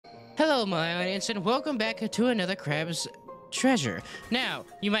Hello, my audience, and welcome back to another Crab's Treasure. Now,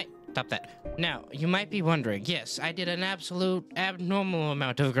 you might... Stop that. Now, you might be wondering, yes, I did an absolute abnormal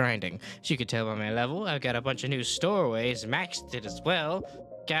amount of grinding. As you can tell by my level, I've got a bunch of new stowaways, maxed it as well.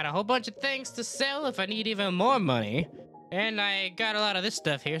 Got a whole bunch of things to sell if I need even more money. And I got a lot of this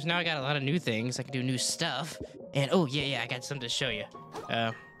stuff here, so now I got a lot of new things. I can do new stuff. And, oh, yeah, I got something to show you.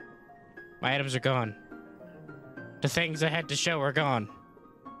 My items are gone. The things I had to show are gone.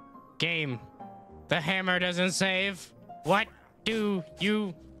 Game. The hammer doesn't save. What do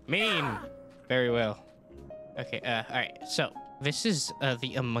you mean? Very well. Okay, alright. So, this is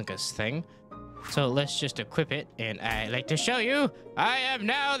the Among Us thing. So, let's just equip it. And I'd like to show you, I am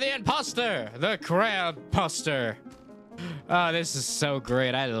now the imposter! The crab-poster! Oh, this is so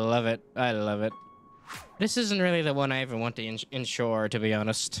great. I love it. I love it. This isn't really the one I even want to insure, to be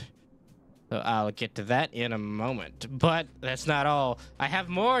honest. So I'll get to that in a moment. But that's not all. I have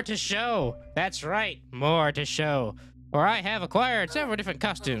more to show. That's right, more to show. For I have acquired several different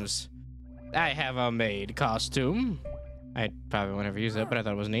costumes. I have a maid costume. I probably won't ever use that, but I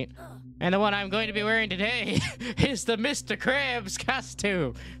thought it was neat. And the one I'm going to be wearing today is the Mr. Krabs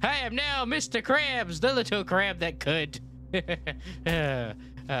costume. I am now Mr. Krabs, the little crab that could. That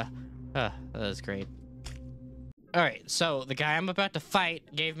was great. Alright, so the guy I'm about to fight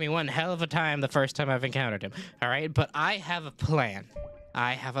gave me one hell of a time the first time I've encountered him. Alright, but I have a plan.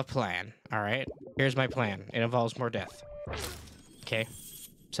 I have a plan. Alright, here's my plan. It involves more death. Okay,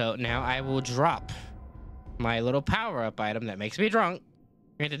 so now I will drop my little power-up item that makes me drunk.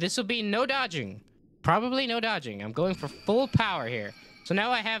 Granted, this will be no dodging. Probably no dodging. I'm going for full power here. So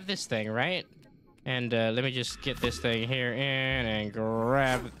now I have this thing, right? And let me just get this thing here in and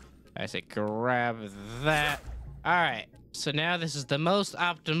grab... I say grab that. Alright, so now this is the most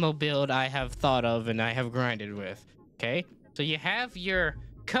optimal build I have thought of and I have grinded with. Okay? So you have your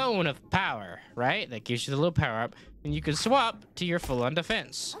cone of power, right? That gives you the little power up. And you can swap to your full-on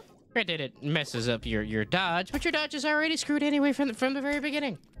defense. Granted, it messes up your dodge, but your dodge is already screwed anyway from the very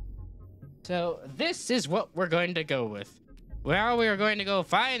beginning. So this is what we're going to go with. Well, we are going to go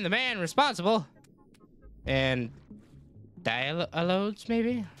find the man responsible. And dialogues,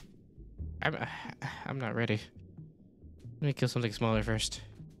 maybe? I'm not ready. Let me kill something smaller first.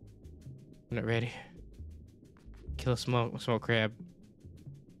 I'm not ready. Kill a small crab.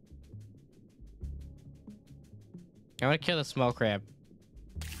 I want to kill a small crab.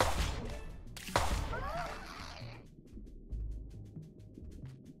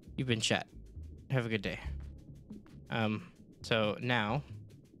 You've been shot. Have a good day. So now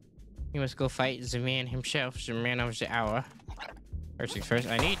you must go fight the man himself, the man of the hour. First things first,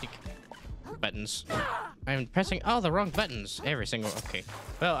 I need to... buttons. I'm pressing all the wrong buttons. Every single... Okay.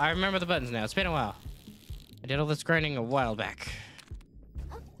 Well, I remember the buttons now. It's been a while. I did all this grinding a while back.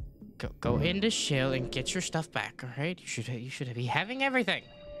 Go into shell and get your stuff back, alright? You should be having everything.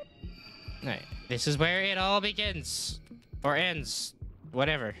 Alright. This is where it all begins. Or ends.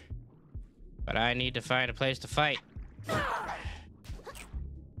 Whatever. But I need to find a place to fight.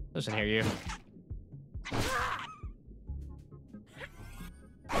 Listen here, you.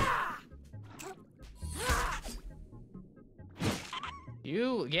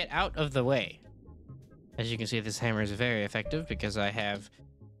 You get out of the way. As you can see, this hammer is very effective because I have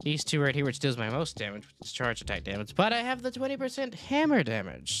these two right here, which deals my most damage, which is charge attack damage. But I have the 20% hammer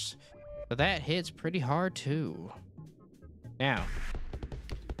damage. So that hits pretty hard too. Now,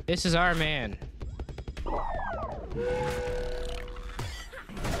 this is our man.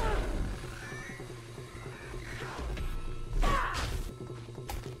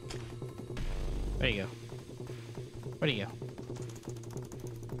 There you go. Where do you go?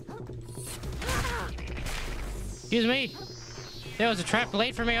 Excuse me. There was a trap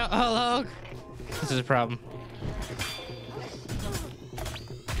laid for me all along. This is a problem.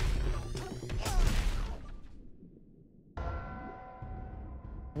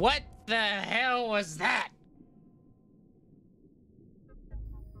 What the hell was that?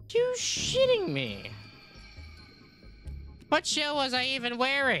 You shitting me? What shell was I even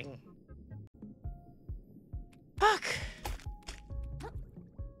wearing? Fuck.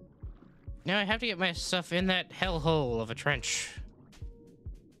 Now I have to get my stuff in that hellhole of a trench.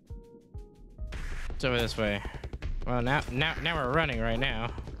 It's over this way. Well, now we're running right now.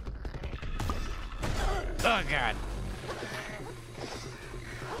 Oh God.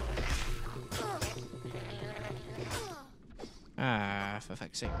 Ah, for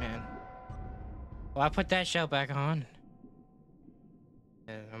fuck's sake, man. Well, I put that shell back on.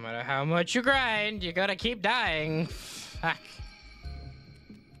 And no matter how much you grind, you gotta keep dying. Fuck.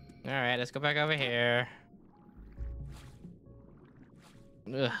 Alright, let's go back over here.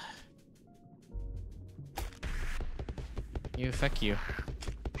 Ugh. You, fuck you.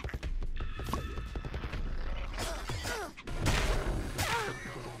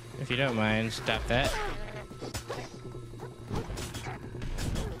 If you don't mind, stop that.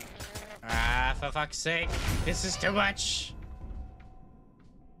 Ah, for fuck's sake. This is too much.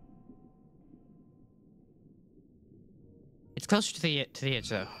 It's closer to the edge,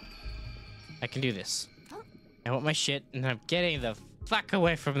 though. I can do this. I want my shit, and I'm getting the fuck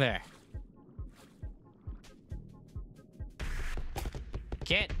away from there.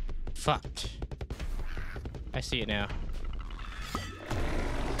 Get fucked. I see it now.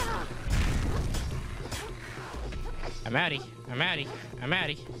 I'm outie. I'm outie. I'm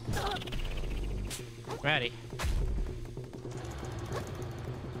outie. I'm outie.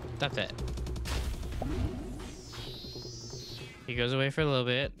 Stop that. He goes away for a little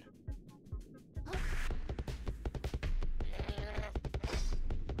bit.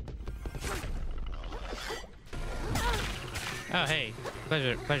 Oh, hey.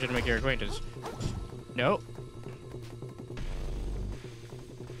 Pleasure to make your acquaintance. Nope.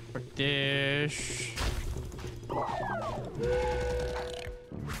 Frick this.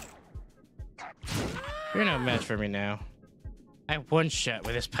 You're no match for me now. I have one shot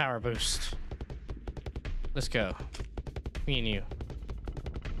with this power boost. Let's go. Me and you.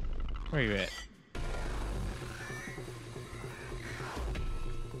 Where are you at?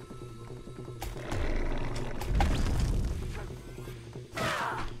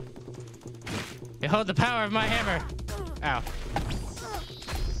 Behold the power of my hammer! Ow.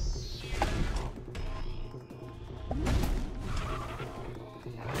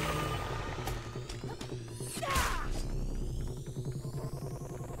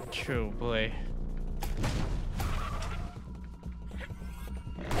 True boy.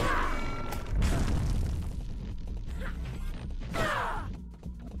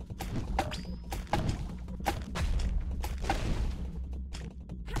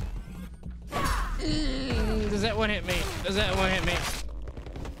 Does that one hit me? Does that one hit me?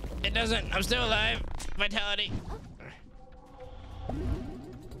 It doesn't. I'm still alive. Vitality.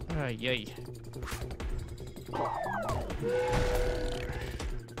 Oh, yay.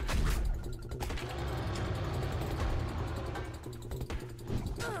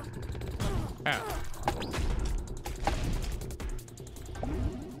 Ow.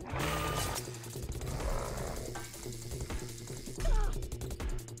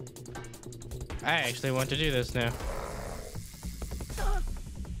 I actually want to do this now.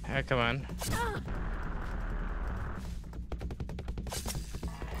 Oh, come on.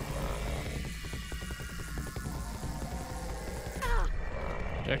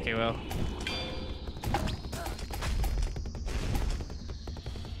 Okay, well.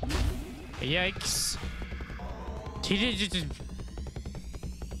 Yikes.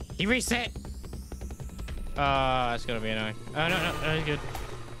 He reset. Oh, that's gonna be annoying. Oh, no, he's good.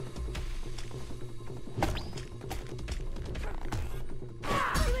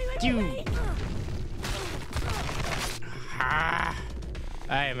 You. Ah,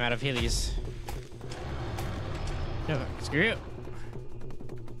 I am out of healies. No, screw you.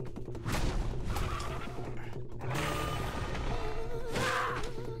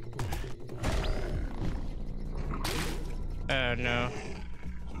 Oh no.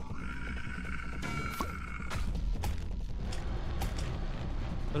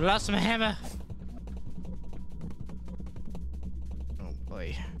 I lost my hammer. Oh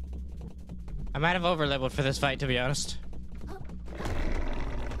boy. I might have over-leveled for this fight, to be honest.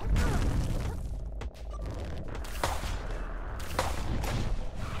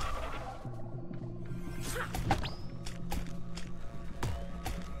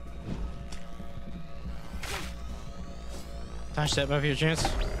 Gosh, that might be your chance.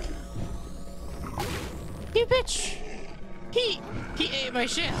 You bitch! He ate my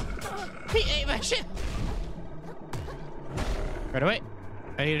shell! He ate my shell! Right away.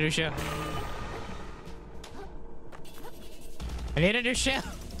 I need a new shell. I need a new shell.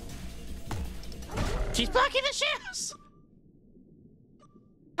 She's blocking the shells!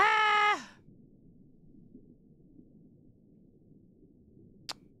 Ah!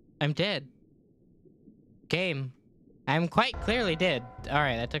 I'm dead. Game. I'm quite clearly dead.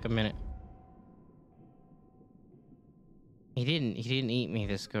 Alright, that took a minute. He didn't eat me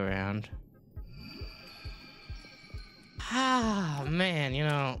this go around. Ah, man, you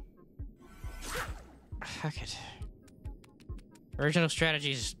know. Fuck it. Original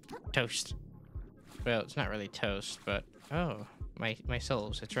strategy's toast. Well, it's not really toast, but oh, my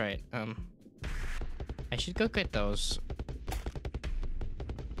souls, that's right. I should go get those.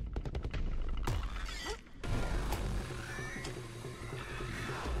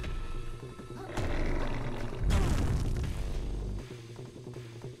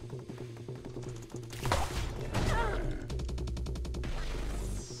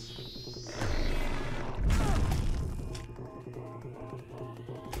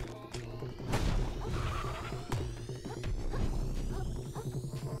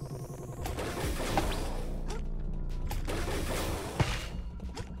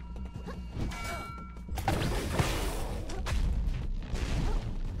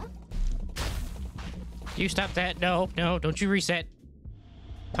 You stop that. No, no, don't you reset.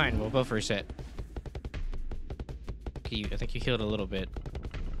 Fine, we'll both reset. Okay, I think you healed a little bit.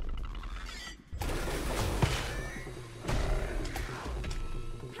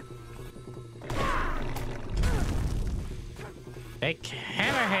 Big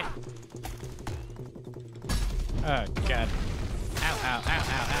hammer hit. Oh, God. Ow, ow, ow, ow,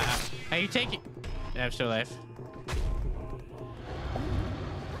 ow, ow. How you take it? I'm still alive.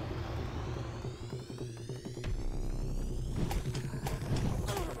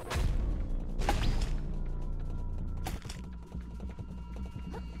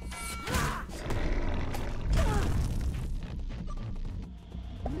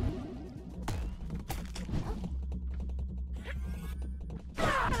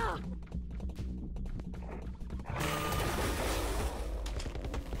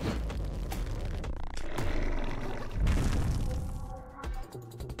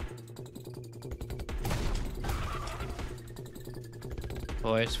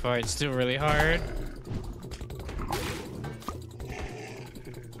 Boy, this fight's still really hard.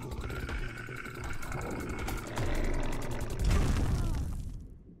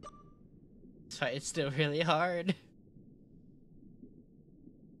 This fight's still really hard.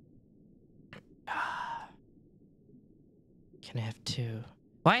 Can I have two?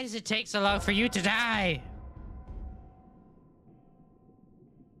 Why does it take so long for you to die?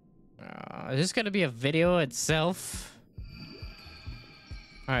 Is this gonna be a video itself?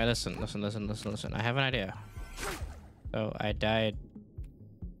 All right, listen. I have an idea. So I died.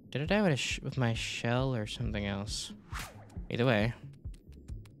 Did I die with my shell or something else? Either way,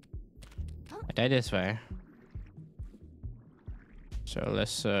 I died this way. So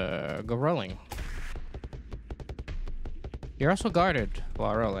let's go rolling. You're also guarded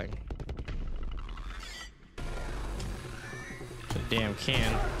while rolling. It's a damn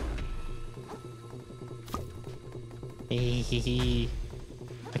can. Hehehe.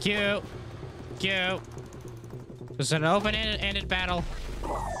 Cute. Cute. This is an open-ended battle.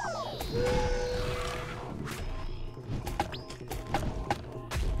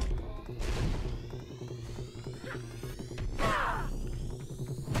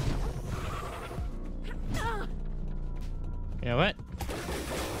 You know what?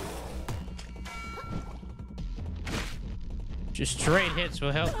 Just straight hits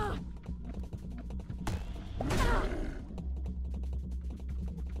will help.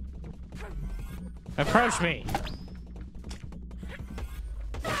 Approach me.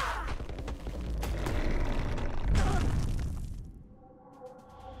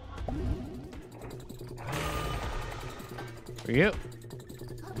 For you.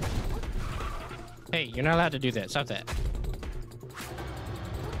 Hey, you're not allowed to do that. Stop that.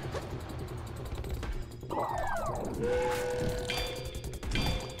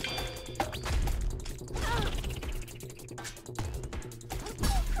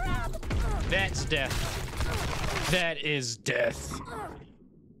 That's death. That is death.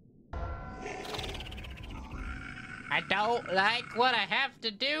 I don't like what I have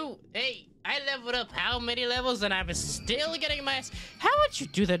to do. Hey, I leveled up how many levels and I'm still getting my ass. How would you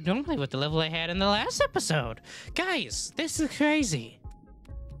do that normally with the level I had in the last episode? Guys, this is crazy.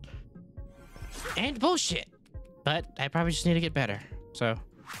 And bullshit. But I probably just need to get better. So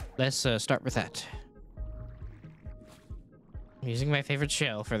let's start with that. I'm using my favorite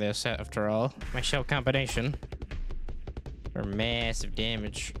shell for this, after all. My shell combination. For massive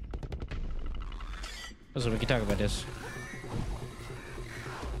damage. So we can talk about this.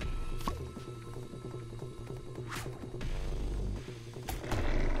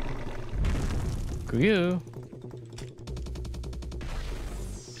 Screw you.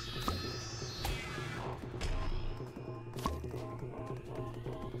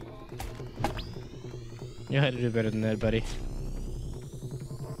 You had to do better than that, buddy.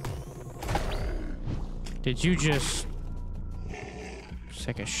 Did you just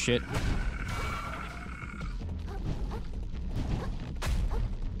take a shit?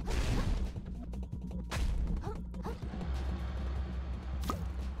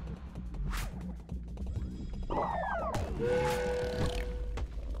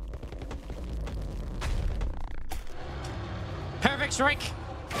 Perfect strike.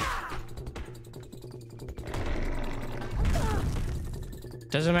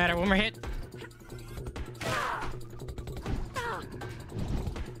 Doesn't matter, one more hit.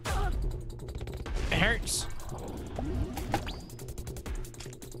 It hurts.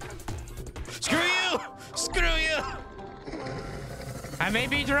 I may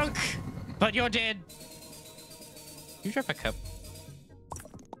be drunk, but you're dead. You drop a cup.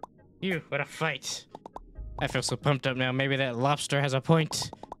 You, what a fight. I feel so pumped up now. Maybe that lobster has a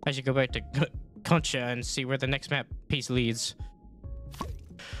point. I should go back to Concha and see where the next map piece leads.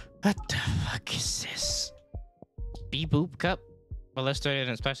 What the fuck is this? Boop cup? Well, less studied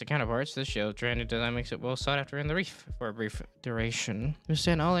than its plastic counterparts, this shell stranded design makes it well sought after in the reef for a brief duration.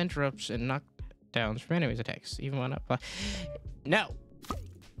 Withstand all interrupts and knockdowns from enemies' attacks, even when not. No!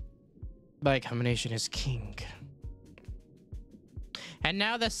 By combination is king. And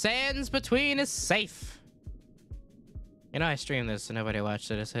now the sands between is safe. You know, I streamed this and nobody watched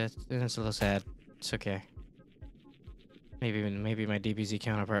it. It's a little sad. It's okay. Maybe my DBZ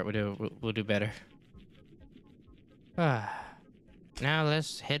counterpart will do better. Now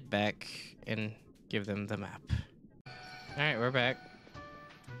let's head back and give them the map. Alright, we're back.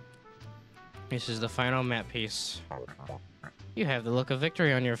 This is the final map piece. You have the look of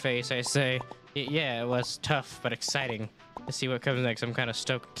victory on your face, I say. Yeah, it was tough, but exciting. Let's see what comes next. I'm kind of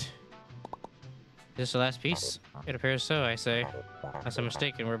stoked. Is this the last piece? It appears so, I say. Unless I'm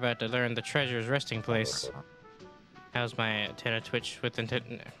mistaken, we're about to learn the treasure's resting place. How's my antenna twitch with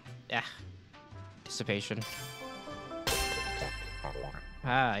dissipation?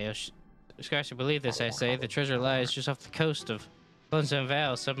 You'll scarcely believe this, I say. The treasure lies just off the coast of Lonesome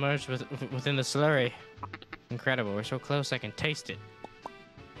Vale, submerged within the slurry. Incredible, we're so close I can taste it.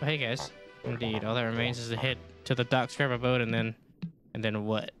 Oh, hey guys. Indeed, all that remains is to head to the docks, grab a boat, and then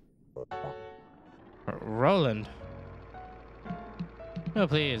what? Roland. Oh,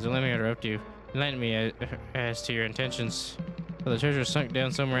 please, don't let me interrupt you. Enlighten me as to your intentions. Well, the treasure sunk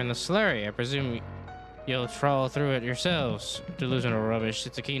down somewhere in the slurry. I presume you'll trawl through it yourselves. Delusional rubbish.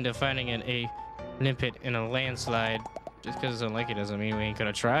 It's akin to finding a limpet in a landslide. Just because it's unlucky doesn't mean we ain't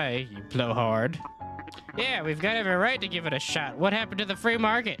gonna try, you blowhard. Yeah, we've got every right to give it a shot. What happened to the free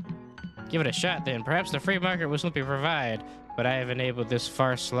market? Give it a shot then. Perhaps the free market will simply provide, but I have enabled this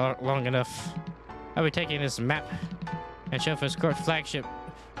farce long enough. I'll be taking this map and Shelf's court flagship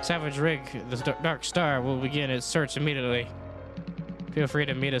salvage rig, the Dark Star, will begin its search immediately. Feel free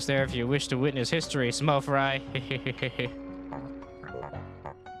to meet us there if you wish to witness history, small fry.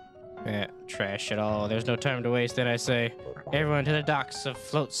 Yeah, trash it all. There's no time to waste, then I say. Everyone to the docks of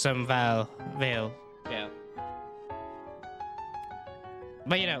Flotsam Vale. Yeah.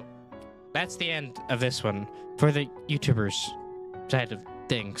 But you know, that's the end of this one for the YouTubers side of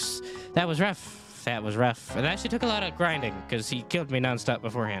things. That was rough. That was rough. And it actually took a lot of grinding because he killed me nonstop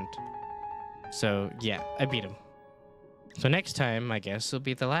beforehand. So yeah, I beat him. So next time, I guess, will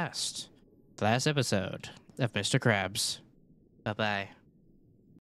be the last episode of Mr. Krabs. Bye-bye.